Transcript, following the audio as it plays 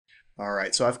All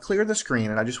right, so I've cleared the screen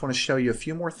and I just want to show you a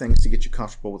few more things to get you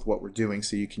comfortable with what we're doing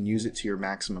so you can use it to your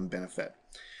maximum benefit.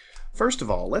 First of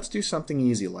all, let's do something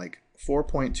easy like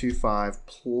 4.25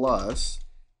 plus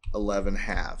 11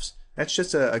 halves. That's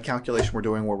just a calculation we're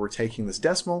doing where we're taking this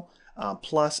decimal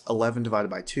plus 11 divided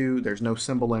by 2. There's no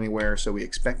symbol anywhere, so we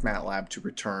expect Matlab to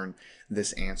return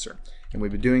this answer. And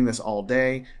we've been doing this all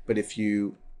day, but if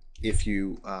you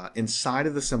inside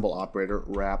of the symbol operator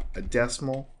wrap a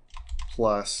decimal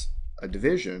plus a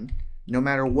division, no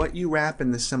matter what you wrap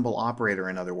in the symbol operator,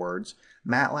 in other words,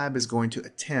 Matlab is going to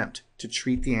attempt to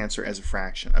treat the answer as a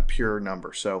fraction, a pure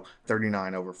number, so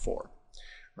 39 over 4,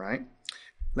 right?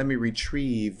 Let me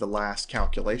retrieve the last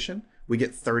calculation. We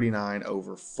get 39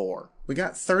 over 4. We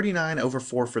got 39 over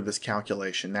 4 for this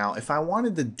calculation. Now, if I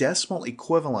wanted the decimal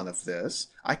equivalent of this,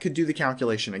 I could do the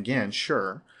calculation again,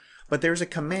 sure, but there's a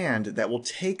command that will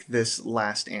take this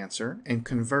last answer and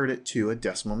convert it to a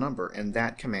decimal number, and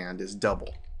that command is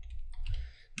double.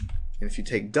 And if you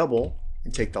take double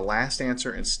and take the last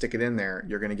answer and stick it in there,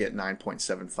 you're going to get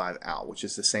 9.75 out, which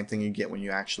is the same thing you get when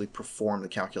you actually perform the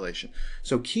calculation.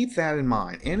 So keep that in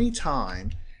mind.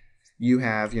 Anytime you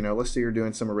have, let's say you're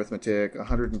doing some arithmetic,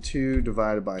 102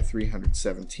 divided by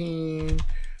 317,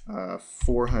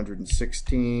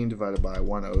 416 divided by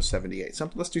 1078.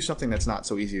 Let's do something that's not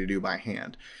so easy to do by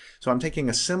hand. So I'm taking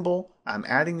a symbol, I'm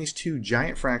adding these two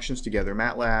giant fractions together.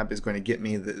 Matlab is going to give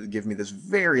me this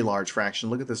very large fraction.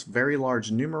 Look at this very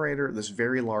large numerator, this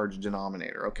very large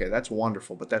denominator. Okay, that's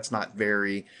wonderful, but that's not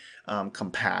very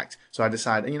compact. So I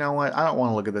decided, you know what, I don't want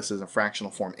to look at this as a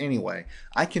fractional form anyway.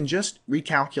 I can just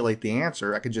recalculate the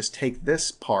answer. I could just take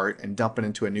this part and dump it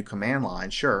into a new command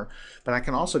line, sure, but I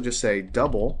can also just say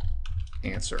double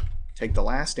answer. Take the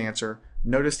last answer.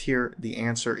 Notice here the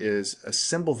answer is a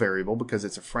symbol variable because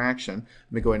it's a fraction.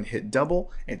 Let me go ahead and hit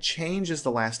double. It changes the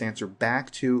last answer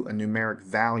back to a numeric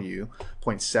value,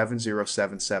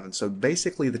 0.7077. So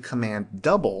basically the command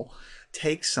double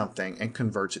takes something and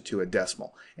converts it to a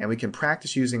decimal. And we can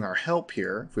practice using our help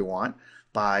here if we want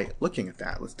by looking at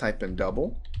that. Let's type in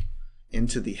double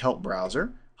into the help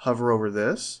browser, hover over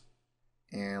this,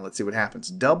 and let's see what happens.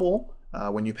 Double,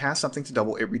 when you pass something to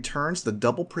double, it returns the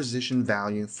double precision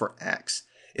value for x.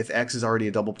 If x is already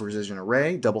a double precision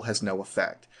array, double has no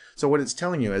effect. So what it's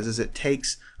telling you is it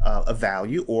takes a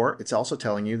value, or it's also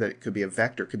telling you that it could be a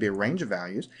vector, it could be a range of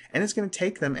values, and it's going to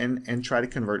take them and try to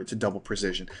convert it to double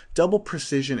precision. Double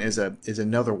precision is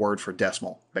another word for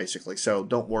decimal, basically. So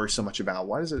don't worry so much about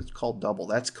why is it called double.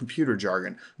 That's computer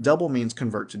jargon. Double means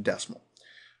convert to decimal.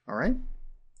 All right?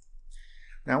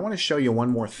 Now I want to show you one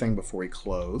more thing before we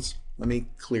close. Let me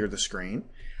clear the screen.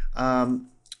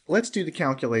 Let's do the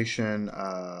calculation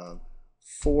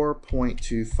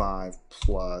 4.25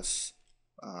 plus,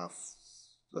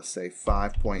 let's say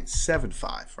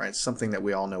 5.75, right? Something that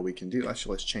we all know we can do.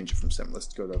 Actually, let's change it from 7.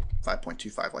 Let's go to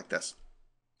 5.25 like this.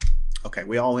 Okay,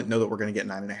 we all know that we're going to get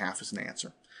 9.5 as an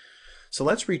answer. So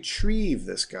let's retrieve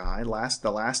this guy,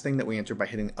 the last thing that we entered by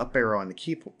hitting up arrow on the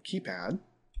keypad.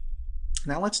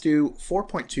 Now let's do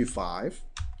 4.25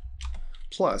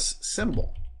 plus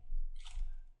symbol.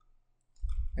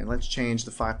 And let's change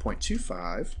the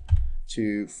 5.25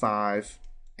 to 5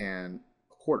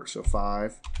 1/4. So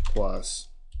 5 plus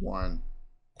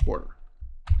 1/4,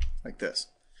 like this.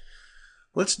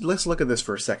 Let's look at this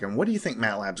for a second. What do you think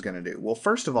Matlab's going to do? Well,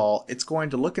 first of all, it's going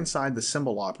to look inside the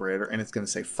symbol operator and it's going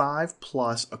to say 5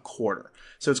 plus 1/4.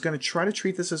 So it's going to try to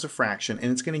treat this as a fraction,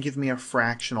 and it's going to give me a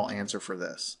fractional answer for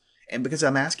this. And because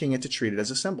I'm asking it to treat it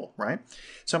as a symbol, right?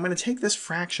 So I'm going to take this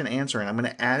fraction answer and I'm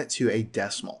going to add it to a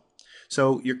decimal.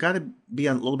 So you've got to be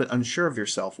a little bit unsure of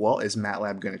yourself. Well, is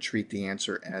Matlab going to treat the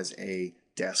answer as a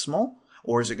decimal,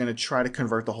 or is it going to try to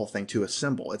convert the whole thing to a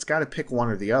symbol? It's got to pick one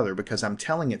or the other because I'm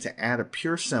telling it to add a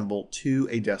pure symbol to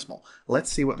a decimal.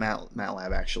 Let's see what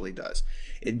Matlab actually does.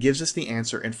 It gives us the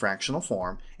answer in fractional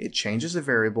form. It changes a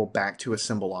variable back to a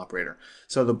symbol operator.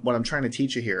 So what I'm trying to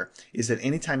teach you here is that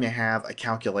anytime you have a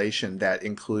calculation that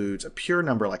includes a pure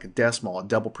number like a decimal, a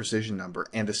double precision number,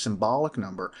 and a symbolic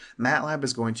number, Matlab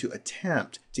is going to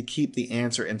attempt to keep the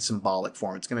answer in symbolic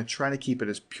form. It's going to try to keep it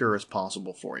as pure as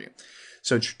possible for you.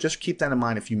 So just keep that in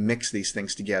mind if you mix these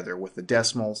things together with the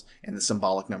decimals and the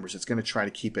symbolic numbers. It's going to try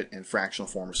to keep it in fractional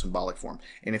form or symbolic form.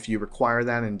 And if you require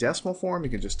that in decimal form,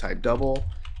 you can just type double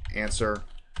answer,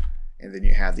 and then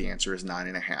you have the answer is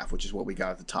 9.5, which is what we got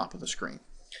at the top of the screen.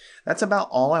 That's about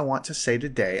all I want to say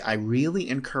today. I really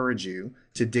encourage you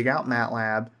to dig out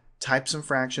Matlab, type some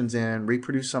fractions in,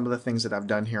 reproduce some of the things that I've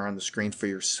done here on the screen for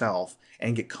yourself,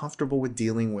 and get comfortable with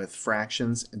dealing with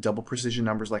fractions, double precision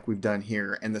numbers like we've done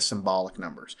here, and the symbolic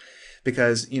numbers.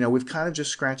 Because, we've kind of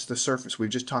just scratched the surface. We've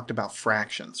just talked about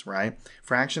fractions, right?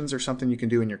 Fractions are something you can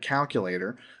do in your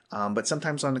calculator, but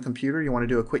sometimes on the computer you want to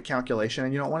do a quick calculation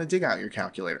and you don't want to dig out your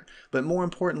calculator. But more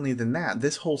importantly than that,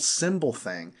 this whole symbol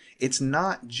thing, it's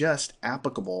not just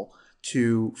applicable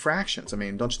to fractions. I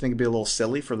mean, don't you think it'd be a little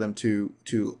silly for them to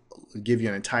give you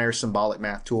an entire symbolic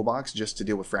math toolbox just to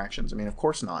deal with fractions? I mean, of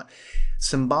course not.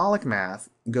 Symbolic math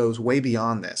goes way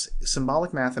beyond this.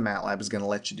 Symbolic math in Matlab is going to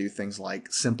let you do things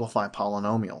like simplify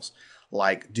polynomials,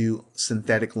 like do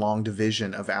synthetic long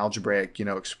division of algebraic,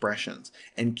 expressions,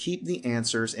 and keep the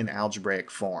answers in algebraic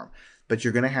form. But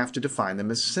you're going to have to define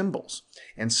them as symbols.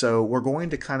 And so we're going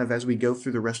to kind of, as we go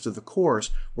through the rest of the course,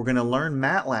 we're going to learn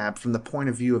MATLAB from the point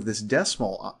of view of this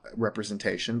decimal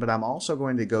representation, but I'm also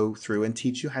going to go through and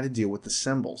teach you how to deal with the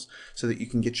symbols so that you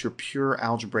can get your pure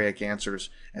algebraic answers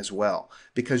as well,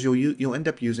 because you'll end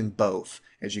up using both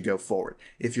as you go forward.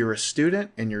 If you're a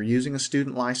student and you're using a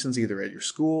student license either at your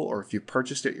school or if you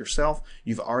purchased it yourself,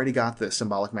 you've already got the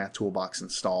Symbolic Math Toolbox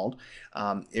installed.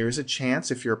 There's a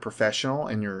chance if you're a professional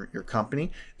in your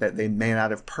company that they may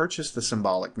not have purchased the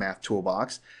Symbolic Math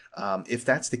Toolbox. If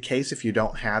that's the case, if you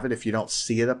don't have it, if you don't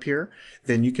see it up here,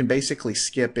 then you can basically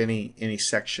skip any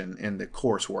section in the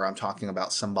course where I'm talking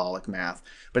about symbolic math.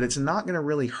 But it's not going to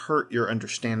really hurt your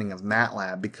understanding of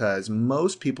MATLAB because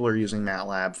most people are using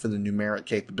MATLAB for the numeric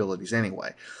capabilities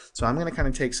anyway. So I'm going to kind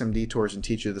of take some detours and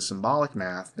teach you the symbolic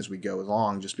math as we go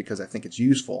along just because I think it's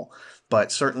useful.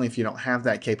 But certainly if you don't have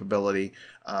that capability,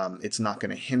 it's not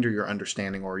going to hinder your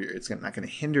understanding or it's not going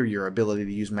to hinder your ability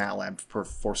to use MATLAB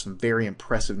for some very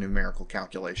impressive numerical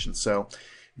calculations. So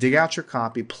dig out your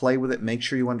copy, play with it, make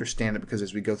sure you understand it because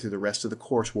as we go through the rest of the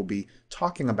course, we'll be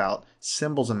talking about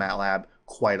symbols in MATLAB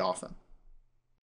quite often.